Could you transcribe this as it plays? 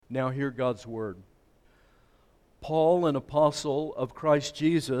Now hear God's word. Paul, an apostle of Christ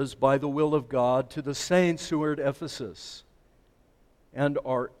Jesus, by the will of God, to the saints who are at Ephesus and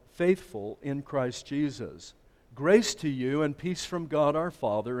are faithful in Christ Jesus. Grace to you and peace from God our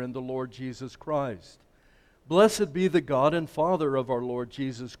Father and the Lord Jesus Christ. Blessed be the God and Father of our Lord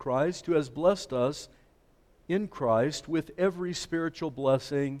Jesus Christ, who has blessed us in Christ with every spiritual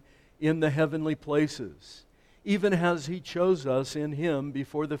blessing in the heavenly places, even as He chose us in Him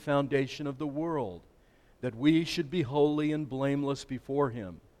before the foundation of the world, that we should be holy and blameless before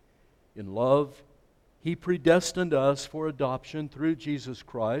Him. In love, He predestined us for adoption through Jesus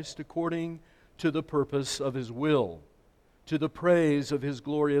Christ, according to the purpose of His will, to the praise of His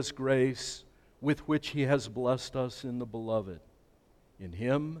glorious grace, with which He has blessed us in the Beloved. In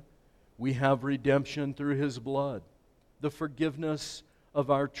Him we have redemption through His blood, the forgiveness of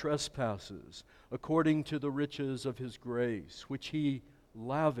our trespasses, according to the riches of His grace, which He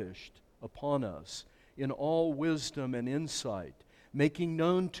lavished upon us in all wisdom and insight, making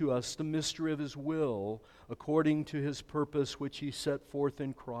known to us the mystery of His will, according to His purpose which He set forth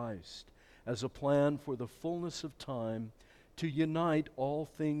in Christ, as a plan for the fullness of time, to unite all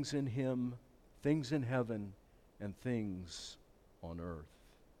things in Him, things in heaven and things on earth.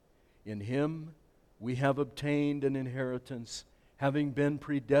 In Him we have obtained an inheritance, having been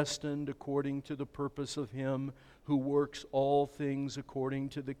predestined according to the purpose of Him who works all things according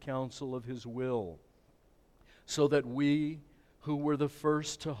to the counsel of His will, so that we who were the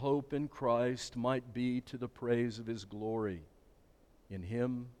first to hope in Christ might be to the praise of His glory. In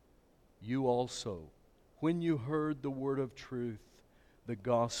Him you also, when you heard the word of truth, the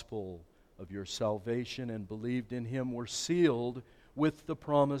gospel of your salvation, and believed in Him, were sealed with the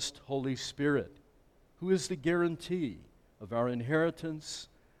promised Holy Spirit, who is the guarantee of our inheritance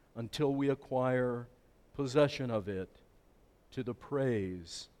until we acquire possession of it, to the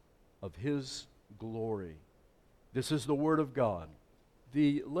praise of His glory. This is the Word of God.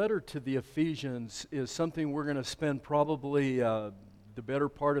 The letter to the Ephesians is something we're going to spend probably the better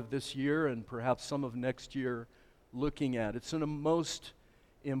part of this year and perhaps some of next year looking at. It's a most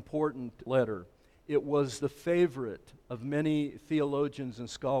important letter. It was the favorite of many theologians and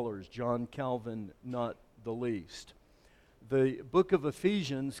scholars, John Calvin not the least. The book of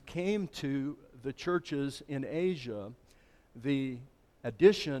Ephesians came to the churches in Asia. The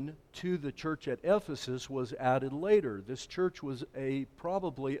addition to the church at Ephesus was added later. This church was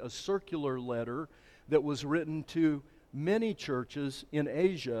probably a circular letter that was written to many churches in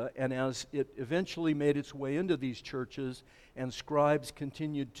Asia, and as it eventually made its way into these churches and scribes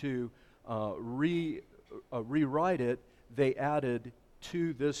continued to rewrite it, they added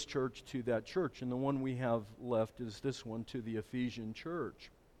to this church, to that church. And the one we have left is this one, to the Ephesian church.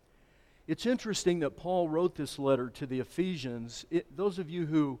 It's interesting that Paul wrote this letter to the Ephesians. Those of you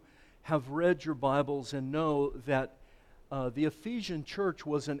who have read your Bibles and know that the Ephesian church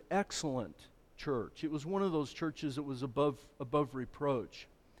was an excellent church. It was one of those churches that was above reproach.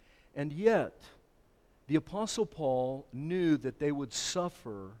 And yet, the Apostle Paul knew that they would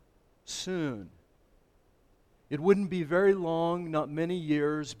suffer soon. It wouldn't be very long, not many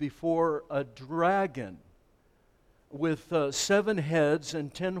years, before a dragon with 7 heads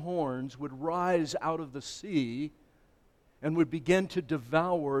and 10 horns would rise out of the sea and would begin to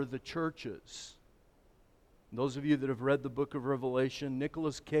devour the churches. And those of you that have read the book of Revelation,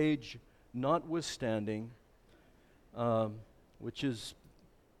 Nicolas Cage notwithstanding, which is,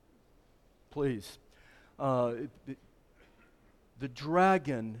 please, the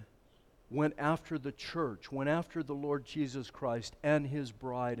dragon went after the church, went after the Lord Jesus Christ and His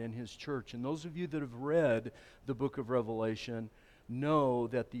bride and His church. And those of you that have read the book of Revelation know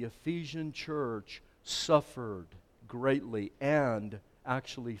that the Ephesian church suffered greatly and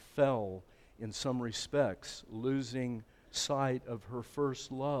actually fell in some respects, losing sight of her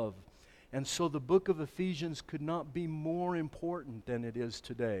first love. And so the book of Ephesians could not be more important than it is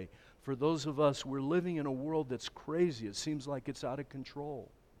today. For those of us, we're living in a world that's crazy. It seems like it's out of control.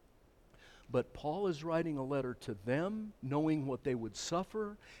 But Paul is writing a letter to them, knowing what they would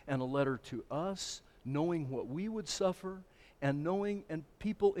suffer, and a letter to us, knowing what we would suffer, and knowing, and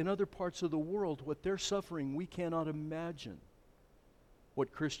people in other parts of the world, what they're suffering. We cannot imagine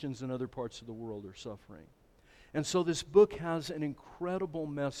what Christians in other parts of the world are suffering. And so this book has an incredible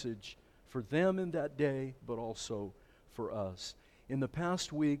message for them in that day, but also for us. In the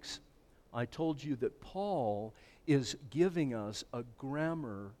past weeks, I told you that Paul is giving us a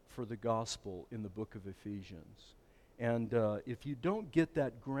grammar for the gospel in the book of Ephesians. And if you don't get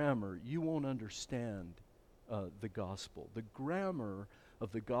that grammar, you won't understand the gospel. The grammar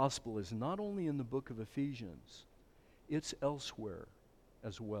of the gospel is not only in the book of Ephesians, it's elsewhere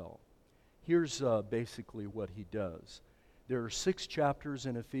as well. Here's basically what he does. There are 6 chapters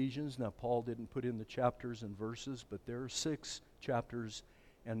in Ephesians. Now, Paul didn't put in the chapters and verses, but there are 6 chapters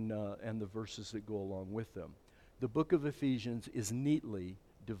and the verses that go along with them. The book of Ephesians is neatly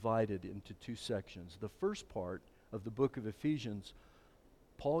divided into 2 sections. The first part of the book of Ephesians,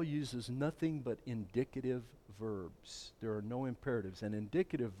 Paul uses nothing but indicative verbs. There are no imperatives. And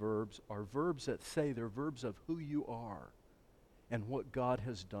indicative verbs are verbs that say they're verbs of who you are and what God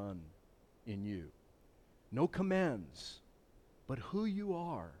has done in you. No commands, but who you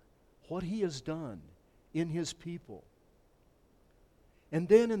are, what He has done in His people. And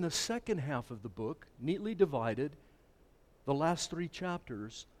then in the second half of the book, neatly divided, the last 3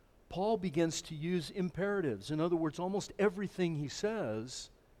 chapters, Paul begins to use imperatives. In other words, almost everything he says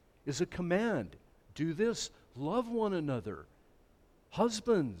is a command. Do this, love one another.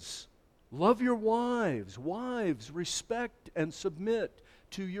 Husbands, love your wives. Wives, respect and submit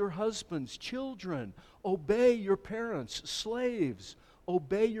to your husbands. Children, obey your parents. Slaves,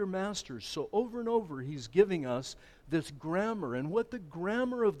 obey your masters. So over and over he's giving us this grammar. And what the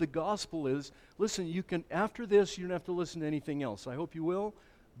grammar of the gospel is, listen, you can, after this, you don't have to listen to anything else. I hope you will.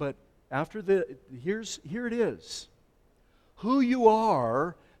 But after here it is. Who you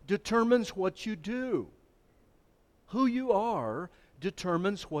are determines what you do. Who you are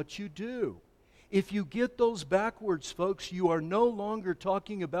determines what you do. If you get those backwards, folks, you are no longer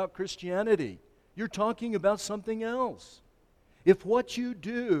talking about Christianity. You're talking about something else. If what you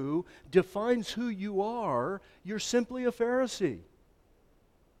do defines who you are, you're simply a Pharisee.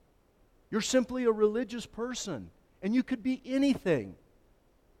 You're simply a religious person, and you could be anything.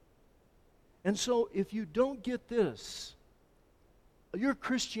 And so if you don't get this, your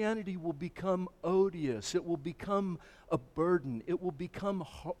Christianity will become odious. It will become a burden. It will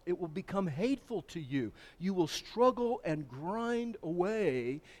become hateful to you. You will struggle and grind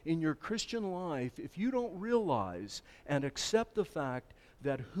away in your Christian life if you don't realize and accept the fact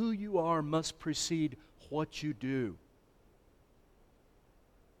that who you are must precede what you do.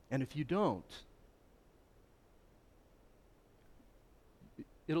 And if you don't,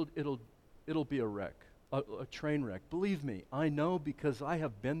 it'll be a wreck. A train wreck. Believe me, I know because I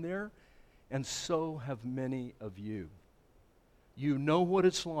have been there, and so have many of you. You know what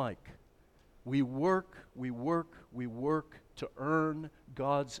it's like. We work to earn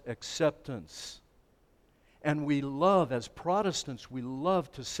God's acceptance. And we love, as Protestants, we love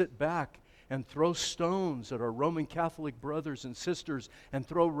to sit back and throw stones at our Roman Catholic brothers and sisters and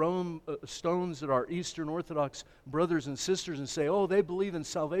throw stones at our Eastern Orthodox brothers and sisters and say, oh, they believe in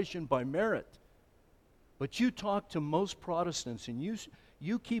salvation by merit. But you talk to most Protestants and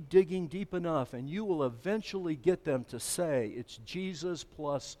you keep digging deep enough and you will eventually get them to say it's Jesus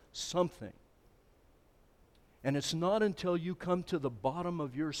plus something. And it's not until you come to the bottom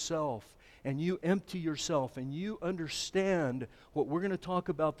of yourself and you empty yourself and you understand what we're going to talk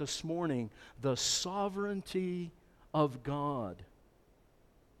about this morning, the sovereignty of God.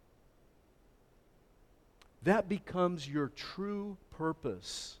 That becomes your true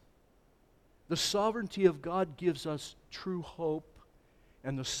purpose. The sovereignty of God gives us true hope.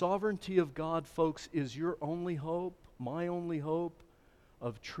 And the sovereignty of God, folks, is your only hope, my only hope,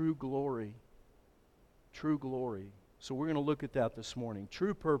 of true glory. True glory. So we're going to look at that this morning.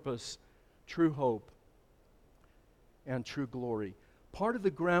 True purpose, true hope, and true glory. Part of the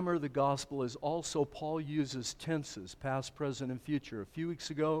grammar of the gospel is also Paul uses tenses, past, present, and future. A few weeks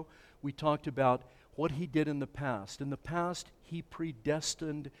ago, we talked about what he did in the past. In the past, he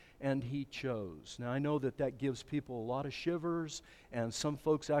predestined and he chose. Now, I know that gives people a lot of shivers, and some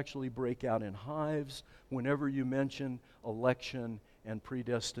folks actually break out in hives whenever you mention election and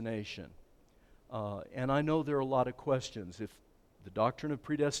predestination. And I know there are a lot of questions. If the doctrine of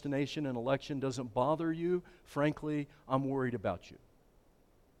predestination and election doesn't bother you, frankly, I'm worried about you.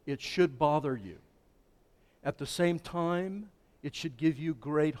 It should bother you. At the same time, it should give you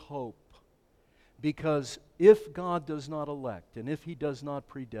great hope. Because if God does not elect, and if He does not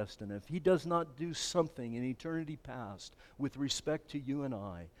predestine, if He does not do something in eternity past with respect to you and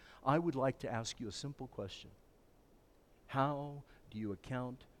I would like to ask you a simple question. How do you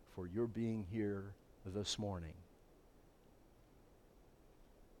account for your being here this morning?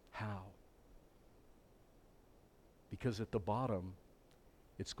 How? Because at the bottom,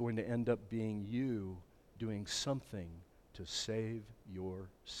 it's going to end up being you doing something to save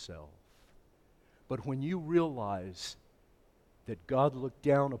yourself. But when you realize that God looked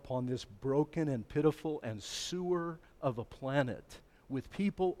down upon this broken and pitiful and sewer of a planet with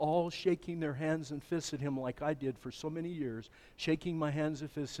people all shaking their hands and fists at Him like I did for so many years, shaking my hands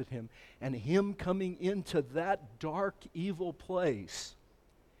and fists at Him, and Him coming into that dark, evil place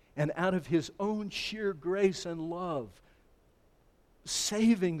and out of His own sheer grace and love,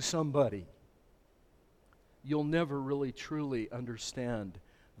 saving somebody, you'll never really truly understand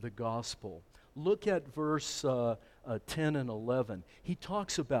the gospel. Look at verse 10 and 11. He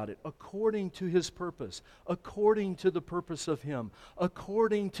talks about it according to His purpose, according to the purpose of Him,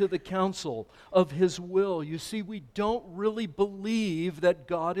 according to the counsel of His will. You see, we don't really believe that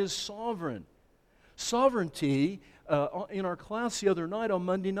God is sovereign. Sovereignty, in our class the other night, on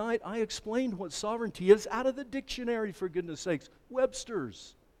Monday night, I explained what sovereignty is out of the dictionary, for goodness sakes.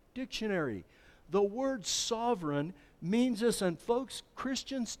 Webster's dictionary. The word sovereign means this, and folks,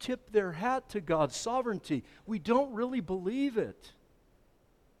 Christians tip their hat to God's sovereignty. We don't really believe it.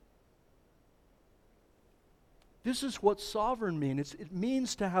 This is what sovereign means. It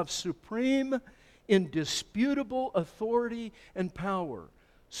means to have supreme, indisputable authority and power.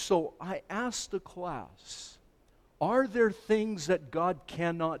 So I asked the class, are there things that God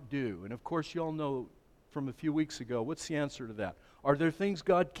cannot do? And of course, you all know from a few weeks ago, what's the answer to that? Are there things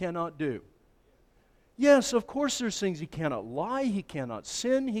God cannot do? Yes, of course there's things He cannot lie, He cannot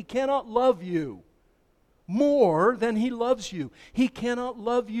sin, He cannot love you more than He loves you. He cannot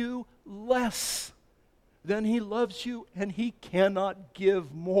love you less than He loves you, and He cannot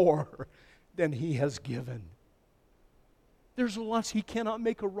give more than He has given. There's lots. He cannot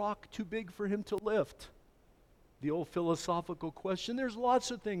make a rock too big for Him to lift. The old philosophical question. There's lots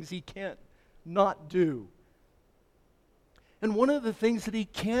of things He can't not do. And one of the things that He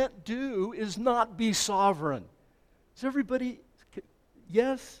can't do is not be sovereign. Is everybody,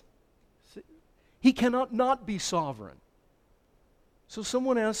 yes? He cannot not be sovereign. So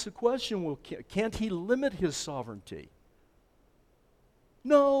someone asks the question, well, can't He limit His sovereignty?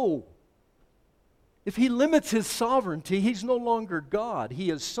 No. If He limits His sovereignty, He's no longer God.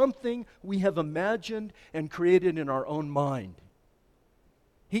 He is something we have imagined and created in our own mind.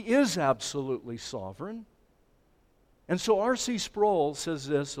 He is absolutely sovereign. And so R.C. Sproul says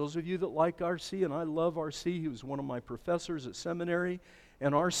this, those of you that like R.C., and I love R.C., he was one of my professors at seminary,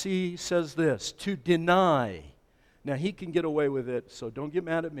 and R.C. says this, to deny. Now he can get away with it, so don't get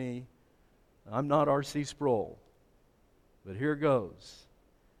mad at me. I'm not R.C. Sproul. But here goes.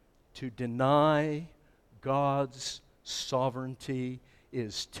 To deny God's sovereignty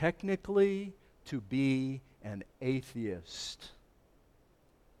is technically to be an atheist.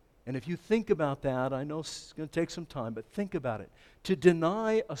 And if you think about that, I know it's going to take some time, but think about it. To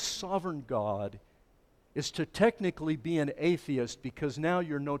deny a sovereign God is to technically be an atheist, because now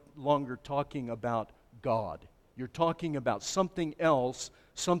you're no longer talking about God. You're talking about something else,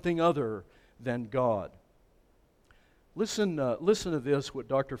 something other than God. Listen to this, what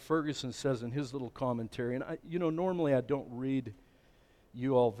Dr. Ferguson says in his little commentary. And normally I don't read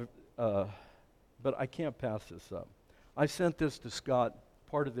you all, but I can't pass this up. I sent this to Scott.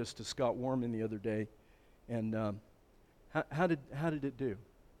 Part of this to Scott Warman the other day, and how did it do?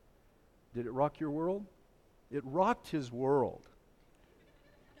 Did it rock your world? It rocked his world.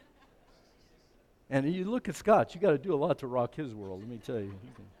 And you look at Scott, you got to do a lot to rock his world. Let me tell you.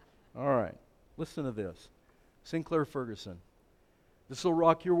 All right, listen to this, Sinclair Ferguson. This will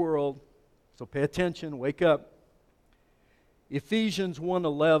rock your world, so pay attention. Wake up. Ephesians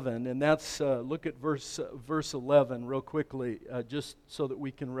 1:11, and that's, look at verse 11 real quickly, just so that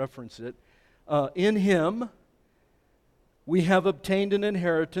we can reference it. In Him we have obtained an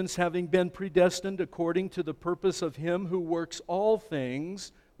inheritance, having been predestined according to the purpose of Him who works all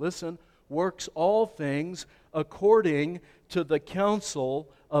things, listen, works all things according to the counsel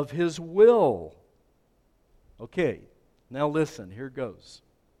of His will. Okay, now listen, here goes.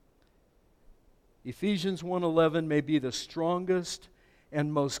 Ephesians 1:11 may be the strongest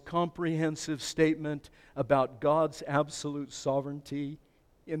and most comprehensive statement about God's absolute sovereignty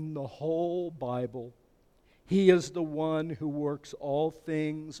in the whole Bible. He is the one who works all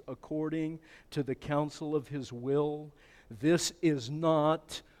things according to the counsel of His will. This is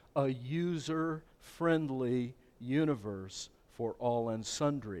not a user-friendly universe for all and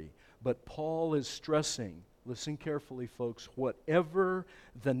sundry. But Paul is stressing, listen carefully folks, whatever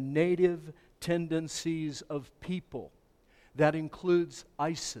the native tendencies of people. That includes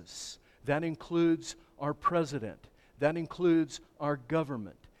ISIS. That includes our president. That includes our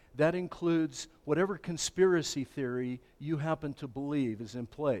government. That includes whatever conspiracy theory you happen to believe is in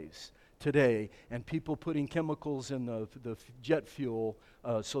place today, and people putting chemicals in the jet fuel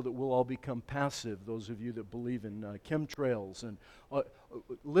so that we'll all become passive, those of you that believe in chemtrails. And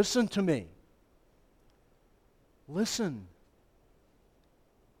listen to me. Listen.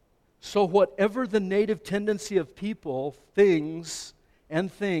 So whatever the native tendency of people, things,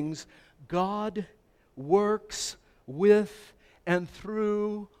 God works with and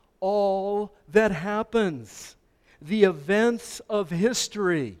through all that happens, the events of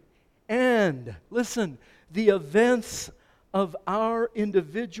history, and, listen, the events of our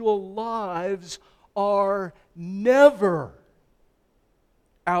individual lives are never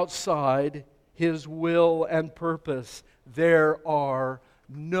outside His will and purpose. There are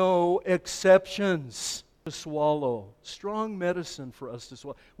no exceptions. To swallow. Strong medicine for us to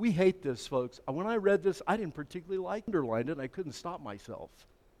swallow. We hate this, folks. When I read this, I didn't particularly like it. I underlined it, and I couldn't stop myself.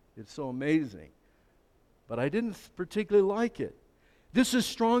 It's so amazing. But I didn't particularly like it. This is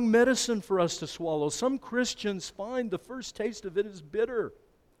strong medicine for us to swallow. Some Christians find the first taste of it is bitter.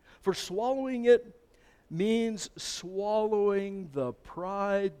 For swallowing it means swallowing the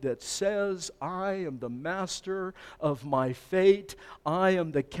pride that says, I am the master of my fate, I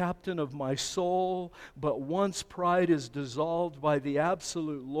am the captain of my soul. But once pride is dissolved by the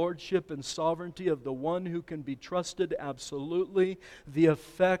absolute lordship and sovereignty of the one who can be trusted absolutely, the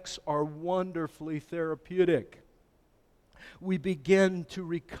effects are wonderfully therapeutic. We begin to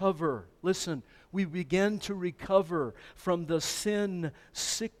recover. Listen, we begin to recover from the sin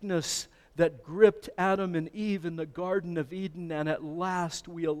sickness that gripped Adam and Eve in the Garden of Eden, and at last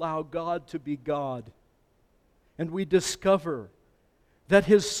we allow God to be God. And we discover that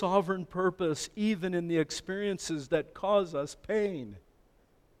His sovereign purpose, even in the experiences that cause us pain,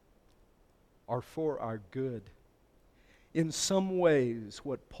 are for our good. In some ways,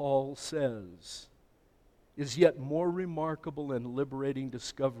 what Paul says is yet more remarkable and liberating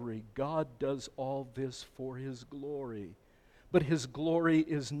discovery. God does all this for His glory. But His glory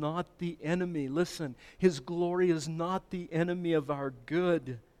is not the enemy. Listen, His glory is not the enemy of our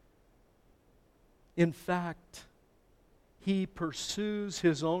good. In fact, He pursues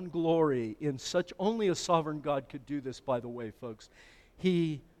His own glory in such, only a sovereign God could do this, by the way, folks.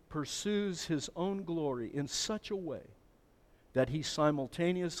 He pursues His own glory in such a way that He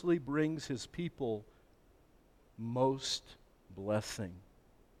simultaneously brings His people most blessing.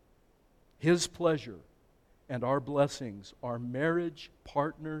 His pleasure and our blessings are marriage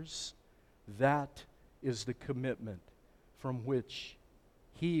partners. That is the commitment from which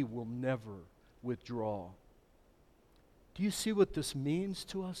He will never withdraw. Do you see what this means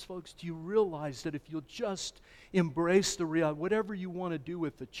to us, folks? Do you realize that if you'll just embrace the reality, whatever you want to do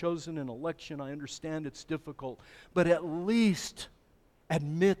with the chosen and election, I understand it's difficult, but at least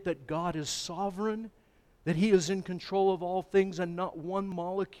admit that God is sovereign, that He is in control of all things, and not one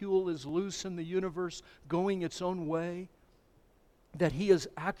molecule is loose in the universe going its own way, that He is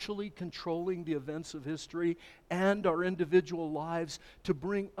actually controlling the events of history and our individual lives to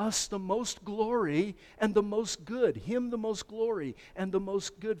bring us the most glory and the most good, Him the most glory and the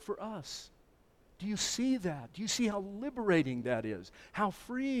most good for us. Do you see that? Do you see how liberating that is? How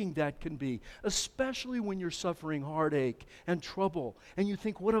freeing that can be, especially when you're suffering heartache and trouble and you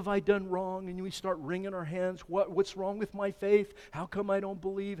think, what have I done wrong? And we start wringing our hands. What's wrong with my faith? How come I don't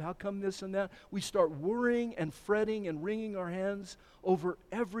believe? How come this and that? We start worrying and fretting and wringing our hands over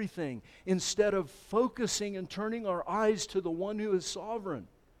everything instead of focusing and turning our eyes to the one who is sovereign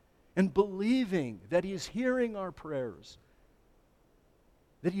and believing that He is hearing our prayers,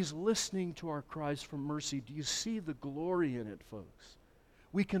 that He's listening to our cries for mercy. Do you see the glory in it, folks?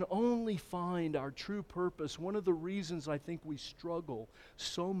 We can only find our true purpose. One of the reasons I think we struggle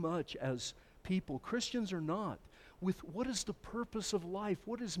so much as people, Christians or not, with what is the purpose of life?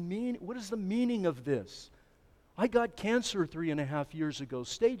 What is the meaning of this? I got cancer 3.5 years ago,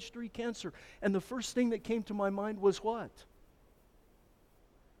 stage 3 cancer, and the first thing that came to my mind was what?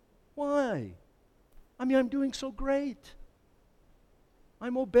 Why? I'm doing so great.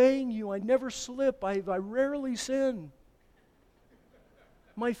 I'm obeying You. I never slip. I rarely sin.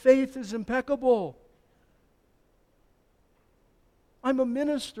 My faith is impeccable. I'm a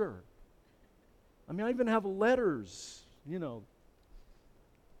minister. I even have letters,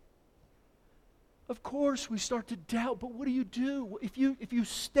 Of course, we start to doubt, but what do you do? If you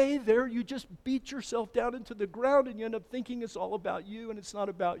stay there, you just beat yourself down into the ground and you end up thinking it's all about you, and it's not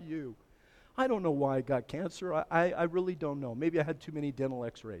about you. I don't know why I got cancer. I really don't know. Maybe I had too many dental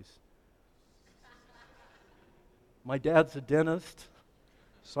x-rays. My dad's a dentist,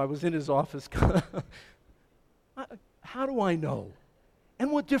 so I was in his office. How do I know? And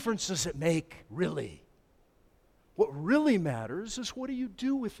what difference does it make, really? What really matters is, what do you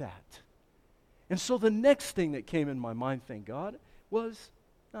do with that? And so the next thing that came in my mind, thank God, was,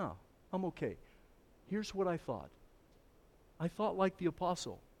 no, I'm okay. Here's what I thought. I thought like the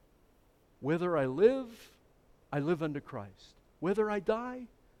apostle. Whether I live unto Christ. Whether I die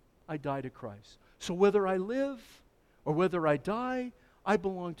to Christ. So whether I live or whether I die, I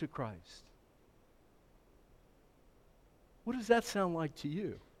belong to Christ. What does that sound like to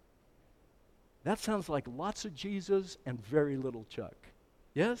you? That sounds like lots of Jesus and very little Chuck.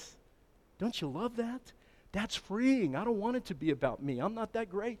 Yes? Don't you love that? That's freeing. I don't want it to be about me. I'm not that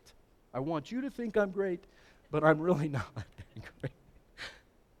great. I want you to think I'm great, but I'm really not that great.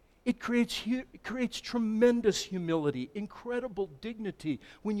 It creates tremendous humility, incredible dignity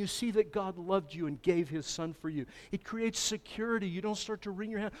when you see that God loved you and gave His Son for you. It creates security. You don't start to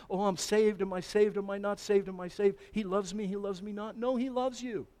wring your hand, oh, I'm saved, am I saved, am I not saved, am I saved? He loves me not. No, He loves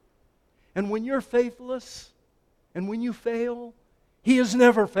you. And when you're faithless, and when you fail, He is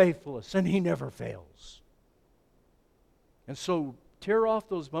never faithless, and He never fails. And so tear off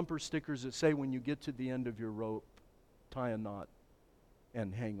those bumper stickers that say when you get to the end of your rope, tie a knot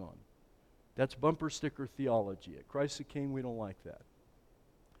and hang on. That's bumper sticker theology. At Christ the King, we don't like that.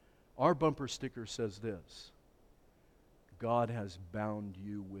 Our bumper sticker says this: God has bound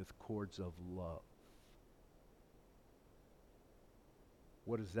you with cords of love.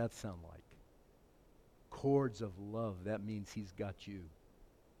 What does that sound like? Cords of love. That means He's got you.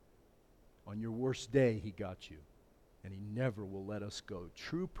 On your worst day, He got you. And He never will let us go.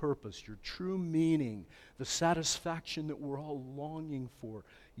 True purpose, your true meaning, the satisfaction that we're all longing for,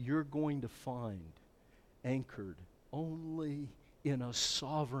 you're going to find anchored only in a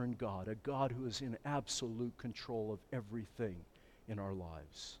sovereign God, a God who is in absolute control of everything in our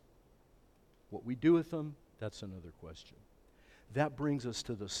lives. What we do with them, that's another question. That brings us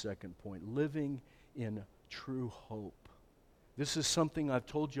to the second point, living in true hope. This is something I've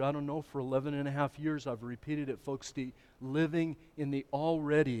told you, I don't know, for 11 and a half years. I've repeated it, folks, the living in the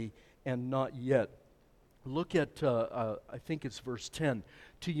already and not yet. Look at, I think it's verse 10.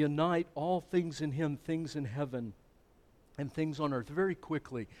 To unite all things in Him, things in heaven and things on earth. Very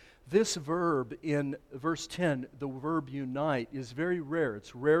quickly, this verb in verse 10, the verb unite, is very rare.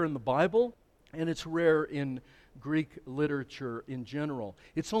 It's rare in the Bible, and it's rare in Greek literature in general.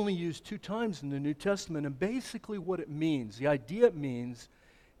 It's only used 2 times in the New Testament, and basically what it means, the idea it means,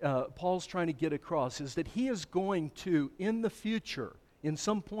 Paul's trying to get across, is that he is going to, in the future, in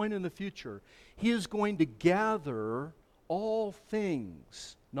some point in the future, he is going to gather all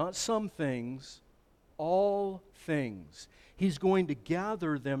things, not some things, all things. He's going to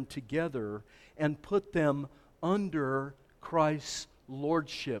gather them together and put them under Christ's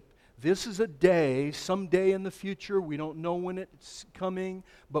lordship. This is a day, someday in the future, we don't know when it's coming,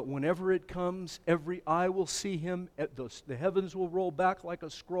 but whenever it comes, every eye will see Him. The heavens will roll back like a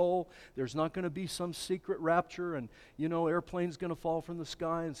scroll. There's not going to be some secret rapture and, airplanes going to fall from the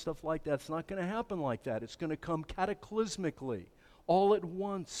sky and stuff like that. It's not going to happen like that. It's going to come cataclysmically, all at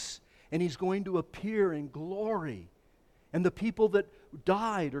once, and He's going to appear in glory. And the people that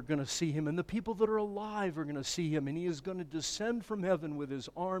died are going to see Him, and the people that are alive are going to see Him, and He is going to descend from heaven with His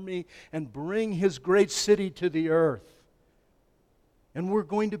army and bring His great city to the earth. And we're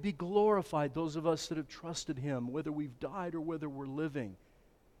going to be glorified, those of us that have trusted Him, whether we've died or whether we're living.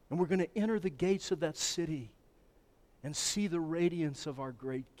 And we're going to enter the gates of that city and see the radiance of our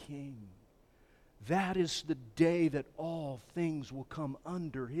great King. That is the day that all things will come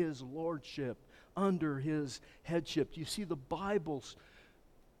under His lordship, under His headship. You see, the Bible's,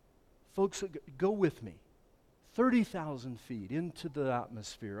 folks, go with me, 30,000 feet into the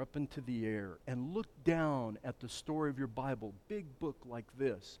atmosphere, up into the air, and look down at the story of your Bible, big book like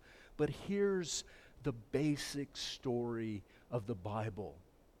this. But here's the basic story of the Bible.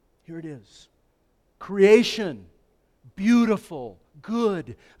 Here it is. Creation, beautiful,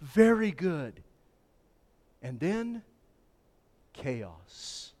 good, very good. And then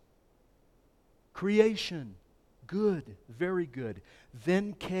chaos. Creation, good, very good.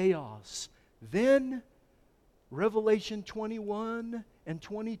 Then chaos. Then Revelation 21 and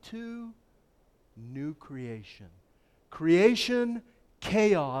 22, new creation. Creation,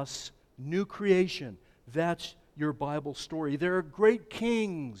 chaos, new creation. That's your Bible story. There are great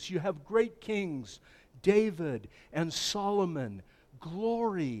kings. You have great kings. David and Solomon.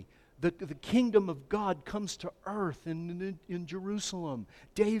 Glory. The kingdom of God comes to earth in Jerusalem.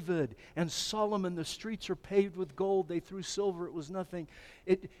 David and Solomon, the streets are paved with gold. They threw silver, it was nothing.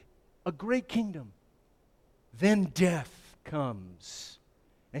 A great kingdom. Then death comes.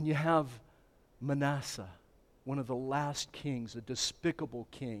 And you have Manasseh, one of the last kings, a despicable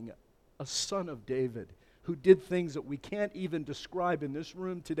king, a son of David, who did things that we can't even describe in this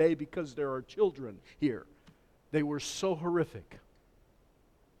room today because there are children here. They were so horrific.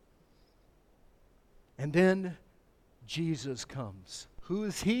 And then Jesus comes. Who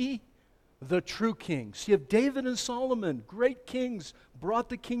is He? The true king. So you have David and Solomon, great kings, brought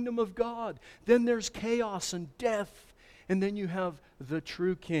the kingdom of God. Then there's chaos and death. And then you have the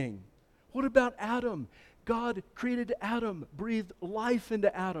true king. What about Adam? God created Adam, breathed life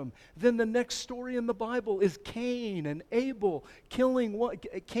into Adam. Then the next story in the Bible is Cain and Abel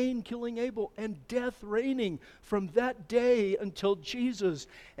Cain killing Abel, and death reigning from that day until Jesus.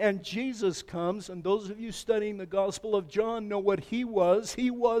 And Jesus comes, and those of you studying the Gospel of John know what he was.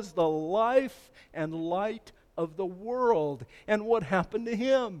 He was the life and light of the world. And what happened to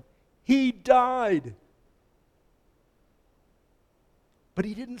him? He died. But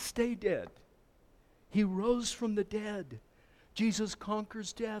he didn't stay dead. He rose from the dead. Jesus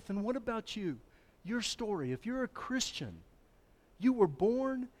conquers death. And what about you? Your story. If you're a Christian, you were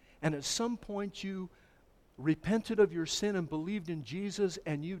born, and at some point you repented of your sin and believed in Jesus,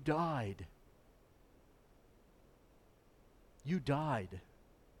 and you died. You died.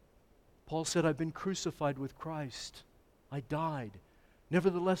 Paul said, I've been crucified with Christ. I died.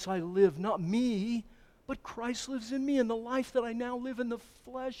 Nevertheless, I live, not me, but Christ lives in me. And the life that I now live in the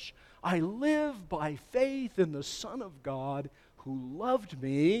flesh, I live by faith in the Son of God who loved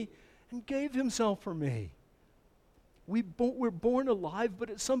me and gave himself for me. We're born alive, but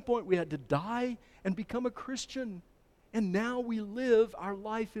at some point we had to die and become a Christian. And now we live, our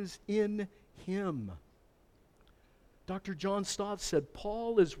life is in him. Dr. John Stott said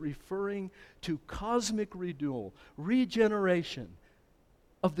Paul is referring to cosmic renewal, regeneration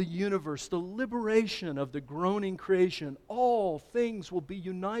of the universe, the liberation of the groaning creation. All things will be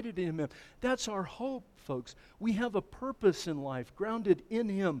united in him. That's our hope, folks. We have a purpose in life grounded in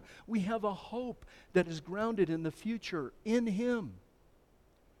him. We have a hope that is grounded in the future in him.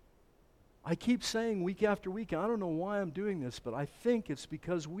 I keep saying week after week, I don't know why I'm doing this, but I think it's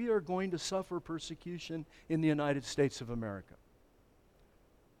because we are going to suffer persecution in the United States of America.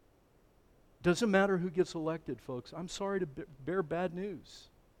 Doesn't matter who gets elected, folks. I'm sorry to bear bad news.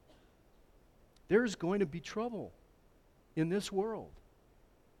 There's going to be trouble in this world.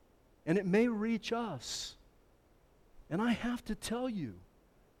 And it may reach us. And I have to tell you,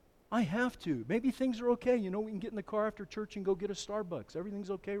 I have to. Maybe things are okay. You know, we can get in the car after church and go get a Starbucks. Everything's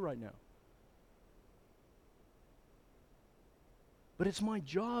okay right now. But it's my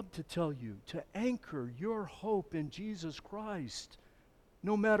job to tell you, to anchor your hope in Jesus Christ.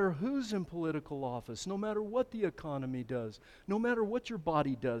 No matter who's in political office, no matter what the economy does, no matter what your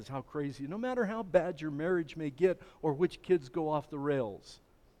body does, how crazy, no matter how bad your marriage may get or which kids go off the rails.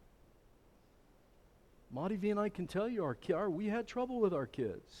 Monty V and I can tell you, we had trouble with our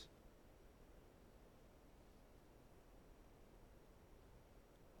kids.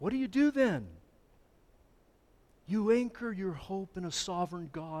 What do you do then? You anchor your hope in a sovereign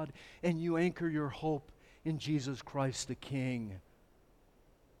God, and you anchor your hope in Jesus Christ the King,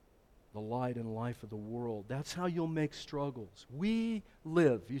 the light and life of the world. That's how you'll make struggles. We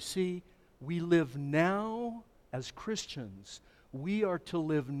live, you see, we live now as Christians. We are to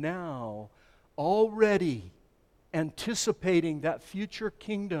live now already anticipating that future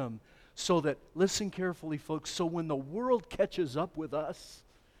kingdom so that, listen carefully folks, so when the world catches up with us,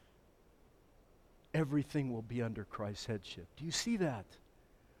 everything will be under Christ's headship. Do you see that?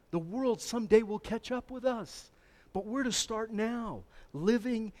 The world someday will catch up with us. But we're to start now,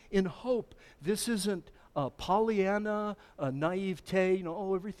 living in hope. This isn't Pollyanna, naivete,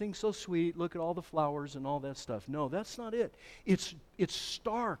 everything's so sweet, look at all the flowers and all that stuff. No, that's not it. It's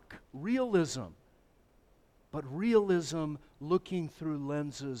stark realism. But realism looking through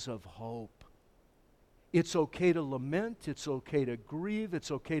lenses of hope. It's okay to lament, it's okay to grieve,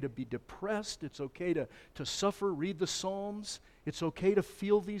 it's okay to be depressed, it's okay to suffer, read the Psalms, it's okay to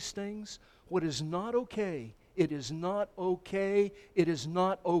feel these things. What is not okay, it is not okay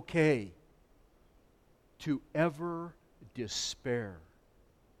to ever despair.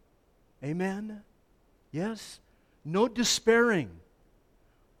 Amen? Yes? No despairing.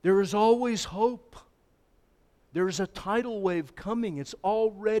 There is always hope. There is a tidal wave coming. It's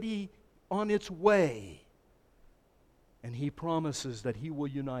already on its way. And he promises that he will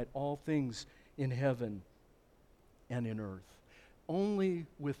unite all things in heaven and in earth. Only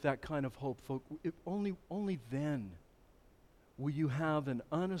with that kind of hope, folks, only then will you have an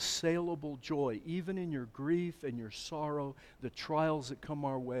unassailable joy, even in your grief and your sorrow, the trials that come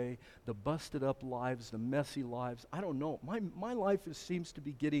our way, the busted up lives, the messy lives. I don't know. My life seems to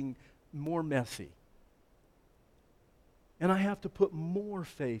be getting more messy. And I have to put more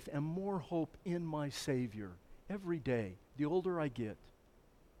faith and more hope in my Savior every day, the older I get.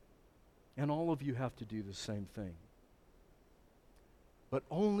 And all of you have to do the same thing. But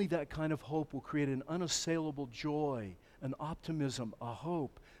only that kind of hope will create an unassailable joy, an optimism, a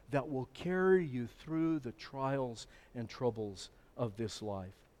hope that will carry you through the trials and troubles of this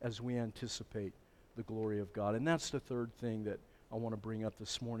life as we anticipate the glory of God. And that's the third thing that I want to bring up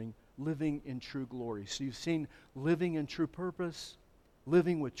this morning. living in true glory. So you've seen living in true purpose,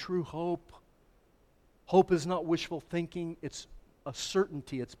 living with true hope. Hope is not wishful thinking, it's a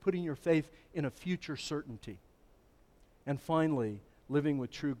certainty. It's putting your faith in a future certainty. And finally, living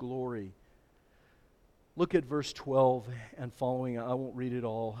with true glory. Look at verse 12 and following. I won't read it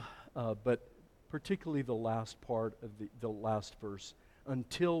all, but particularly the last part of the last verse.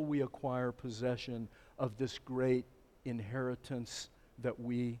 Until we acquire possession of this great inheritance that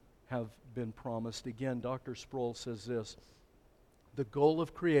we have been promised. Again, Dr. Sproul says this: the goal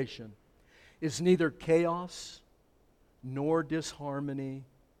of creation is neither chaos nor disharmony,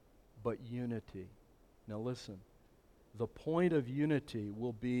 but unity. Now listen, the point of unity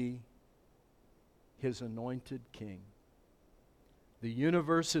will be His anointed King. The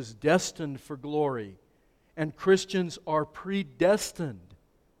universe is destined for glory, and Christians are predestined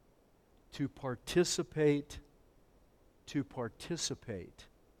to participate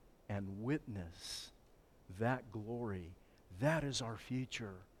and witness that glory. That is our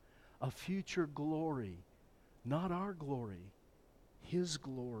future. A future glory. Not our glory, His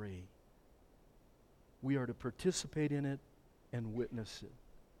glory. We are to participate in it and witness it.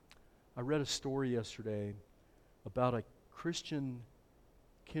 I read a story yesterday about a Christian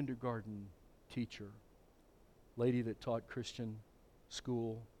kindergarten teacher, lady that taught Christian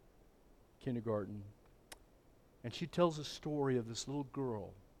school, kindergarten. And she tells a story of this little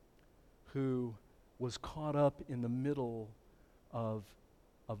girl who was caught up in the middle of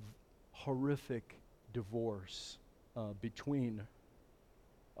horrific divorce between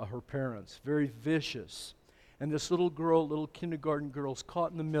her parents. Very vicious. And this little girl, little kindergarten girl, is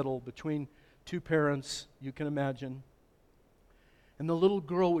caught in the middle between two parents, you can imagine. And the little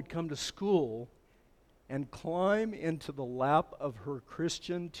girl would come to school and climb into the lap of her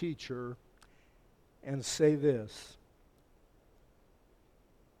Christian teacher and say this: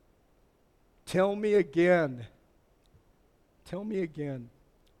 tell me again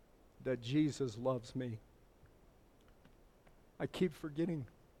that Jesus loves me. I keep forgetting.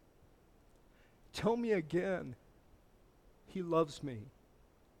 Tell me again, He loves me.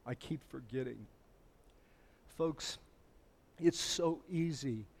 I keep forgetting. Folks, it's so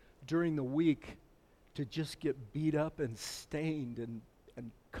easy during the week to just get beat up and stained and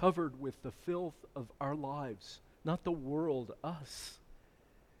covered with the filth of our lives, not the world, us.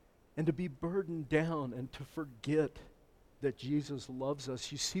 And to be burdened down and to forget that Jesus loves us.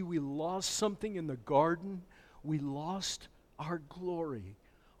 You see, we lost something in the garden. We lost our glory,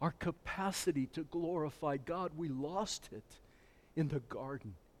 our capacity to glorify God. We lost it in the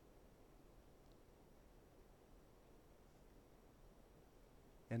garden.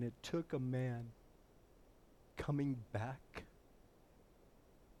 And it took a man coming back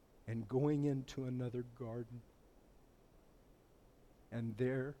and going into another garden, and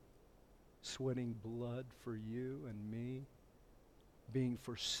there sweating blood for you and me, being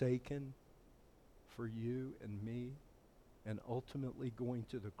forsaken for you and me, and ultimately going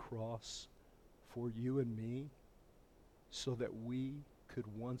to the cross for you and me, so that we could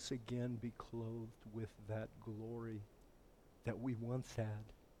once again be clothed with that glory that we once had.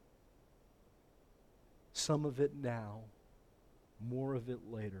 Some of it now, more of it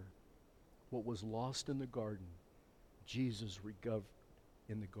later. What was lost in the garden, Jesus recovered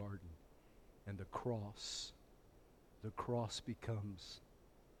in the garden. And the cross becomes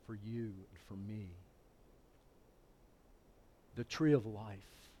for you and for me the tree of life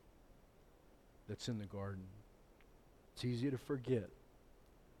that's in the garden. It's easy to forget.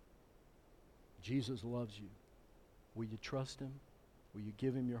 Jesus loves you. Will you trust Him? Will you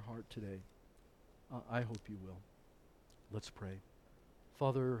give Him your heart today? I hope you will. Let's pray.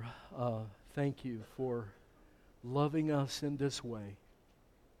 Father, thank you for loving us in this way,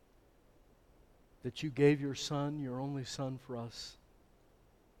 that you gave your Son, your only Son, for us,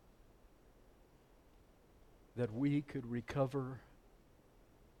 that we could recover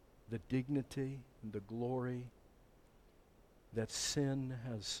the dignity and the glory that sin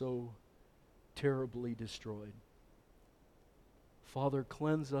has so terribly destroyed. Father,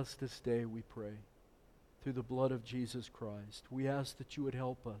 cleanse us this day, we pray, through the blood of Jesus Christ. We ask that you would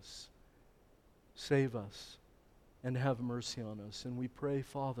help us, save us, and have mercy on us. And we pray,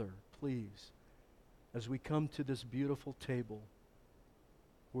 Father, please, as we come to this beautiful table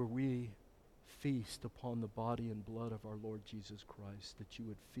where we feast upon the body and blood of our Lord Jesus Christ, that you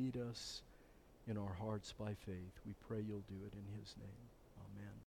would feed us in our hearts by faith. We pray you'll do it in His name. Amen.